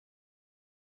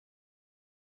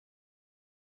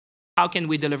how can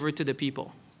we deliver to the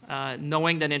people?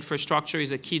 Knowing that infrastructure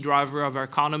is a key driver of our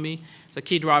economy, it's a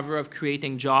key driver of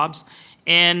creating jobs.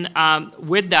 And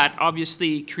with that,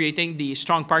 obviously, creating the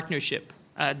strong partnership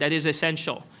that is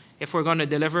essential. If we're going to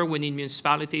deliver, we need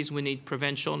municipalities, we need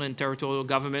provincial and territorial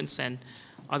governments, and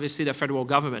obviously the federal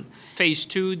government. Phase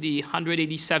 2, the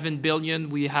 $187 billion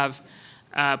we have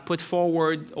put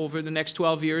forward over the next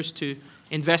 12 years to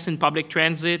invest in public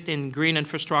transit, in green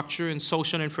infrastructure, in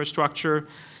social infrastructure,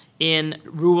 in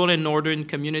rural and northern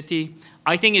community,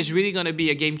 I think is really going to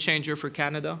be a game changer for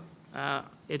Canada.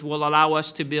 It will allow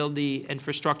us to build the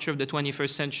infrastructure of the 21st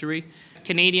century.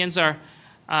 Canadians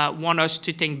want us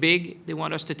to think big, they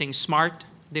want us to think smart,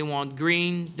 they want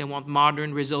green, they want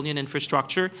modern, resilient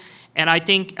infrastructure. And I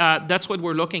think that's what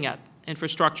we're looking at,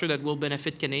 infrastructure that will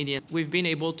benefit Canadians. We've been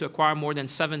able to acquire more than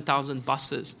 7,000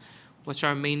 buses, which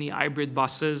are mainly hybrid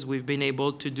buses. We've been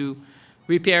able to do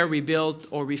repair, rebuild,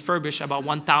 or refurbish about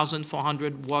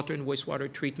 1,400 water and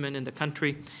wastewater treatment in the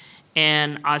country.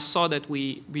 And I saw that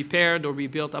we repaired or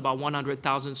rebuilt about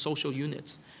 100,000 social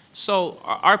units. So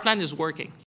our plan is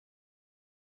working.